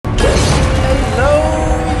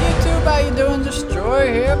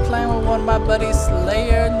buddy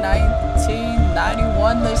Slayer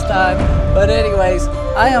 1991 this time. But anyways,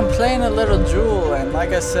 I am playing a little Joule, and like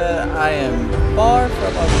I said, I am far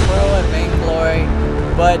from a pro at Vainglory,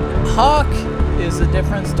 but Hawk is a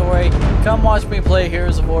different story. Come watch me play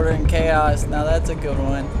Heroes of Order and Chaos. Now that's a good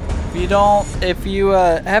one. If you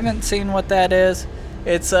haven't seen what that is,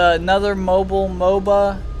 it's another mobile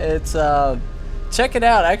MOBA. It's check it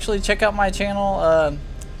out. Actually, check out my channel,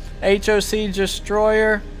 HOC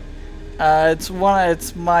Destroyer.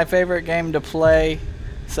 It's my favorite game to play.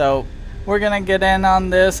 So we're gonna get in on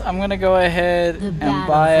this. I'm gonna go ahead and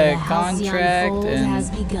buy a contract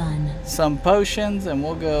and some potions, and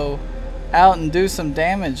we'll go out and do some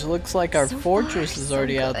damage. Looks like our fortress is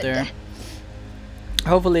already out there.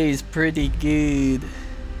 Hopefully he's pretty good.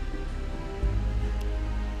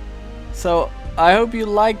 So I hope you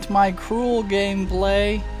liked my Cruel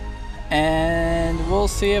gameplay, and we'll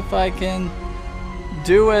see if I can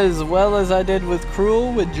do as well as I did with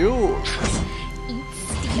Cruel with Joule. Eat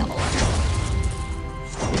steel.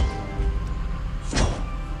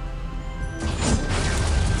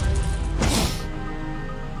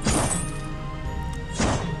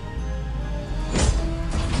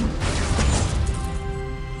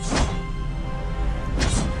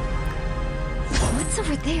 What's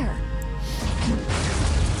over there?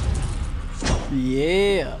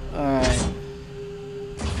 Yeah, alright.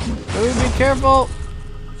 Ooh, be careful!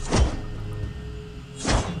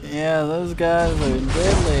 Yeah, those guys are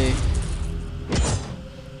deadly.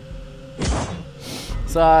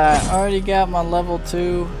 So I already got my level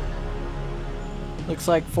 2. Looks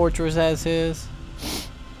like Fortress has his.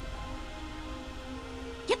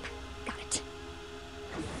 Yep, got it.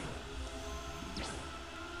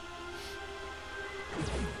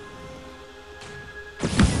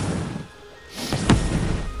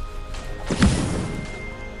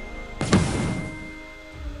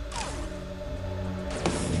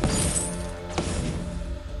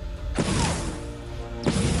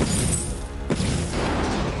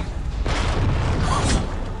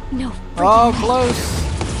 No. Oh, close.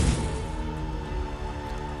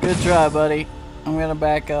 Good try, buddy. I'm gonna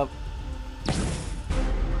back up.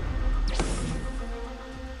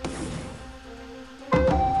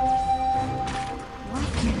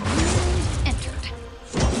 Entered.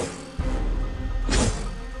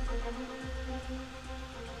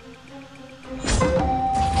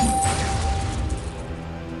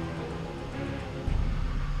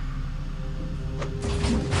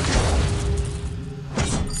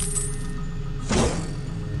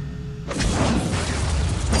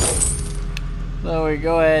 So we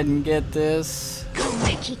go ahead and get this. Go,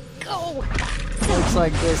 Mickey, go! Looks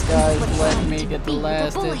like this guy's letting me get the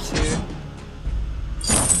last hits here.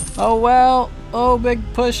 Oh wow! Oh, big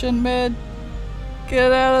push in mid.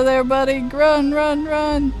 Get out of there, buddy! Run, run,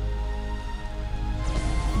 run!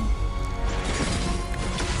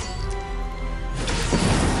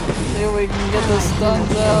 See if we can get the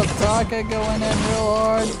stuns out. Taka going in real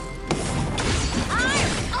hard.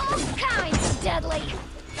 I'm all kinds of deadly.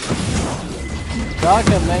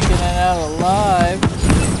 Taka making it out alive.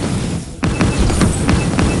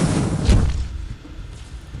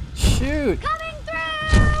 Shoot! Coming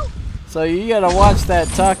through! So you gotta watch that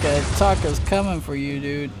Taka. Taka's coming for you,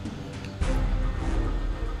 dude.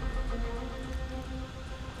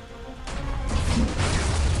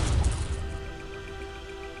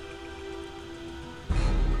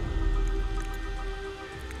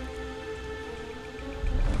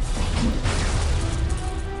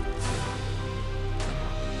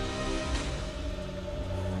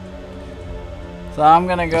 So I'm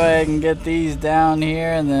gonna go ahead and get these down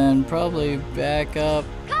here and then probably back up.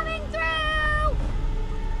 Coming through!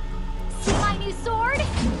 See my new sword?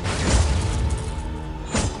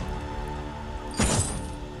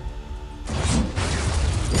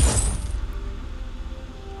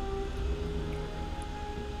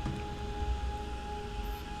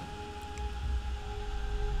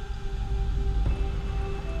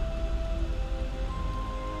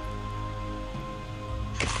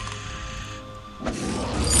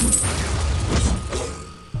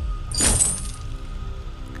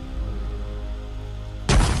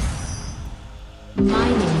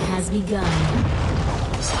 Mining has begun.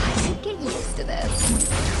 I could get used to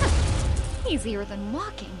this. Easier than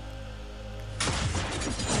walking.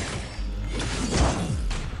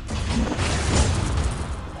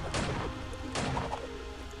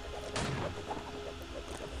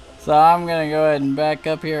 So I'm gonna go ahead and back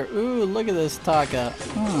up here. Ooh, look at this Taka.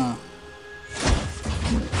 Huh.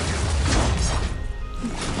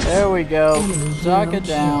 There we go. Taka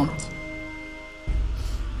down.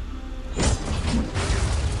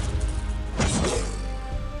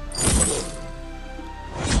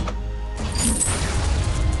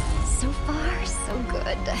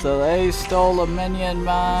 So they stole a minion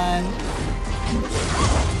mine.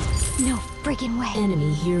 No friggin' way.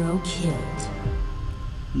 Enemy hero killed.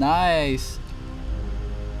 Nice.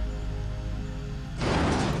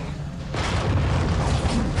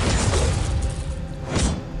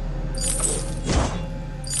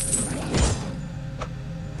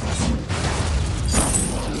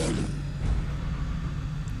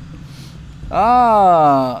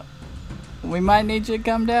 Ah, we might need you to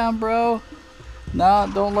come down, bro. No,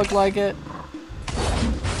 don't look like it.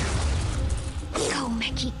 Go,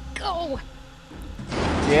 Mickey, go.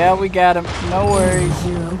 Yeah, we got him. No worries.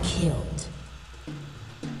 Hero killed.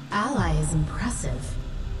 Ally is impressive.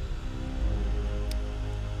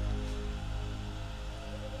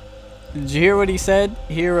 Did you hear what he said?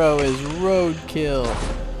 Hero is roadkill.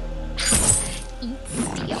 Eat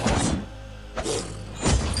steel.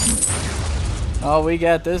 Oh, we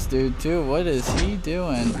got this dude too. What is he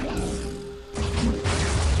doing?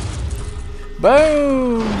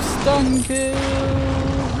 Boom! Stun kill!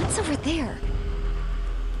 What's over there?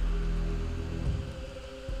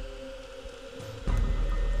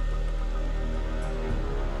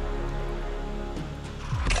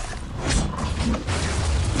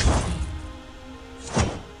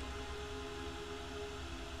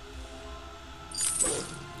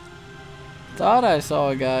 Thought I saw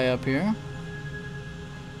a guy up here.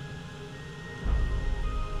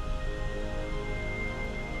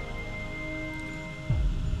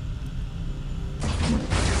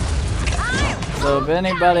 So if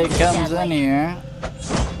anybody comes in here,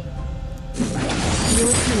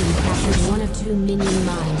 Your team captured 1 of 2 minion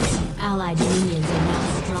mines. Allied minions are now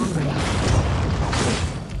stronger.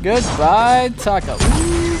 goodbye, Taco.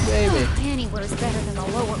 Ooh, baby. Anywhere's better than the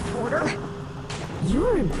lower quarter.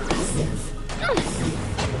 You're impressive.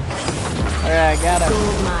 Alright, got him.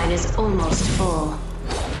 Gold mine is almost full.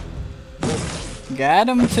 Got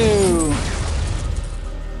him too.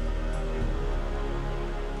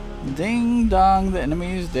 Ding dong, the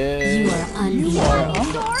enemy is dead. You are unbeatable.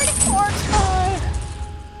 Sword or tie?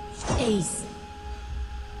 Ace.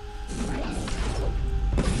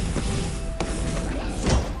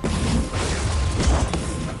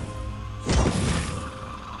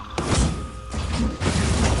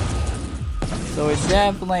 So we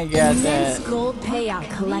definitely got Immense that. gold payout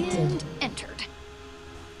collected. Entered.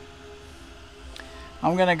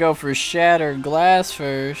 I'm gonna go for shattered glass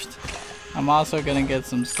first. I'm also gonna get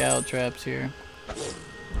some scout traps here.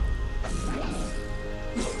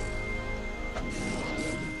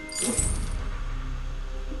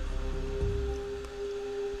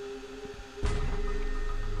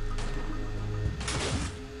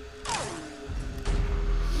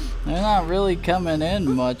 They're not really coming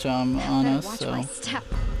in much on us, Watch so. my step.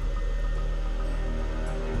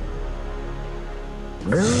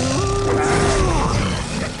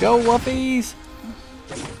 Go Whoopies!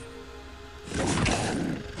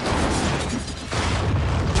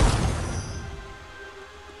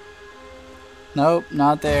 Nope,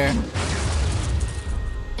 not there.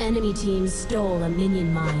 Enemy team stole a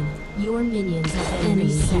minion mine. Your minions have been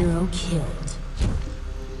enemy hero killed.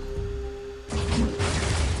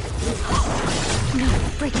 No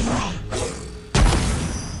freaking way.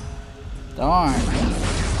 Darn.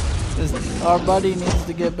 Our buddy needs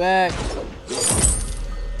to get back.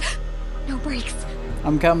 No brakes.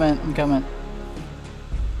 I'm coming, I'm coming.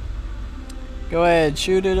 Go ahead,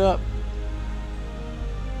 shoot it up.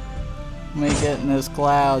 Let me get in this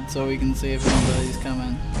cloud so we can see if anybody's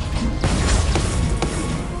coming.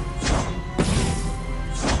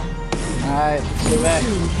 Alright, let's get Your back.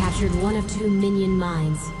 team captured 1 of 2 minion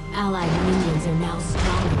mines. Allied minions are now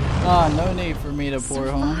stronger. Oh, no need for me to pour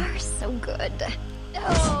So home. far, so good.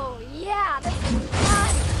 Oh, yeah, this is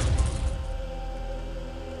fun.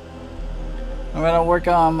 I'm gonna work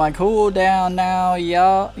on my cooldown now,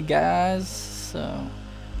 y'all guys. So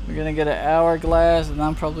we're gonna get an hourglass, and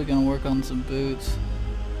I'm probably gonna work on some boots.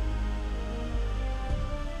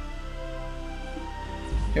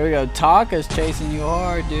 Here we go. Taka's chasing you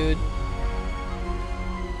hard, dude.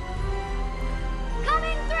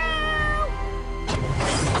 Coming through!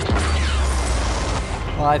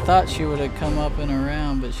 Well, I thought she would have come up and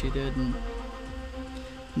around, but she didn't.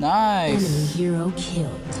 Enemy Nice. hero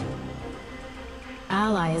killed.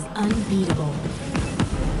 Ally is unbeatable.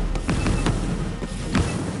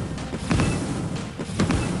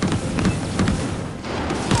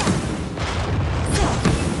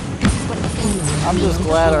 I'm just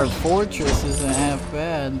glad our fortress isn't half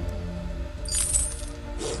bad.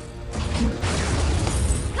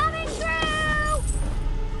 Coming through!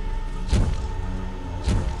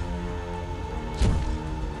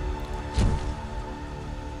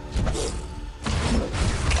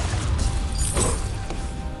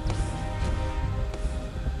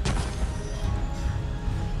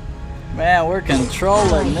 Man, we're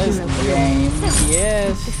controlling this game.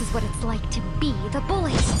 Yes. This is what it's like to be the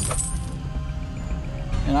bully.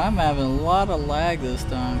 And I'm having a lot of lag this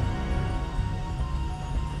time.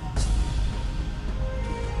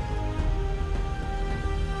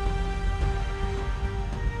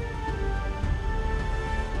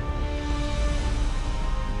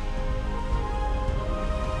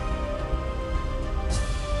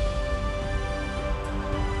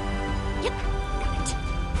 Yep, got it.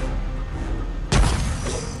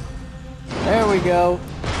 There we go.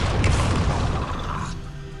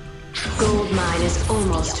 Gold mine is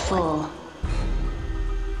almost full.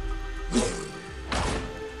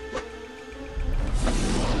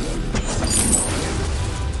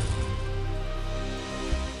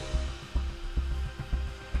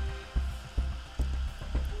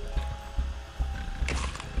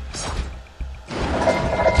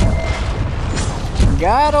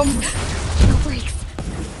 Got him. No breaks.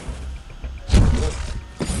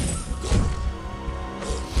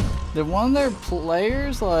 Did one of their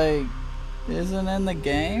players, like, isn't in the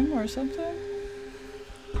game or something?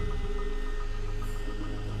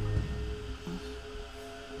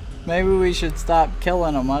 Maybe we should stop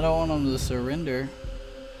killing them. I don't want them to surrender.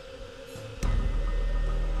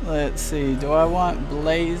 Let's see. Do I want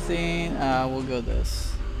blazing? We'll go this.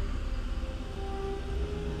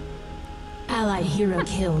 Allied hero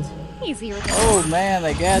killed. Easier than Oh man,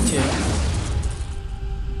 they got you.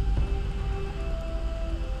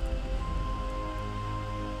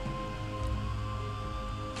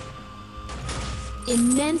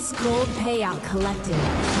 Immense gold payout collected.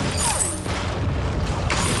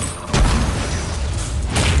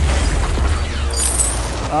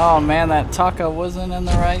 Oh man, that Taka wasn't in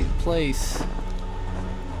the right place.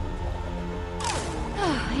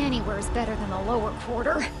 Anywhere's better than the lower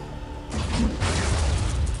quarter.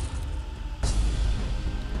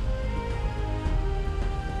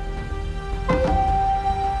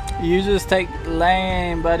 You just take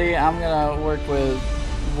lane, buddy. I'm gonna work with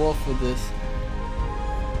Wolf with this.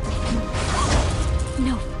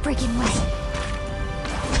 No freaking way.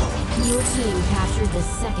 Your team captured the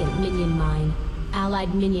second minion mine.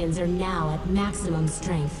 Allied minions are now at maximum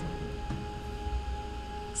strength.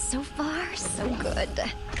 So far, so good.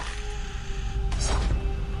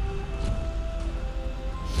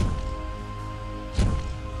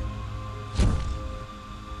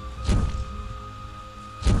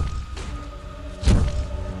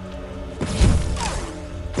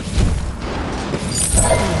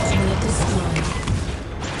 Unit destroyed.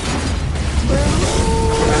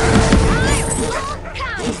 All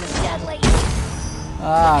kinds of deadly.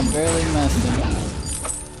 Ah, I barely missed him.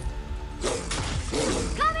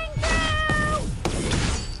 Coming through!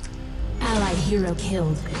 Allied hero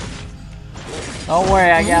killed. Don't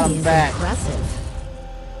worry, I got Enemy him is back. Impressive.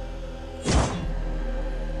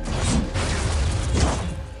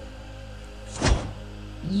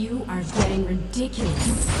 You are getting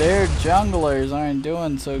ridiculous. Their junglers aren't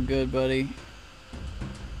doing so good, buddy.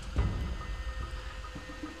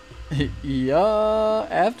 Yeah,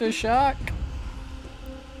 aftershock.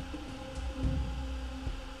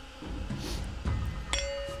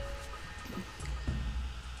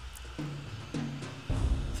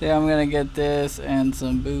 See, I'm gonna get this and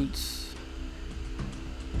some boots.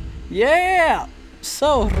 Yeah!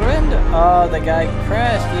 Surrender! Oh, the guy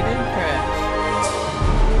crashed. He did crash.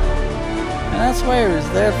 And that's why he was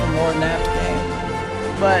there for more than half the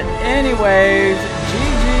game. But anyways,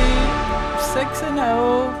 GG.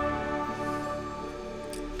 6-0.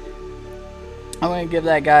 I'm gonna give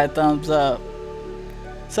that guy a thumbs up.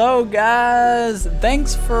 So guys,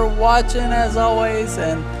 thanks for watching as always,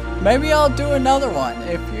 and maybe I'll do another one.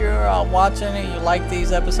 If you're watching and you like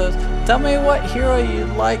these episodes, tell me what hero you'd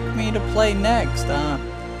like me to play next.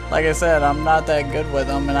 Like I said, I'm not that good with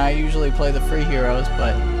them, and I usually play the free heroes,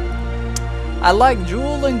 but I like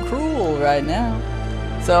Joule and Cruel right now.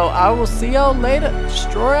 So I will see y'all later.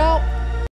 Straw out.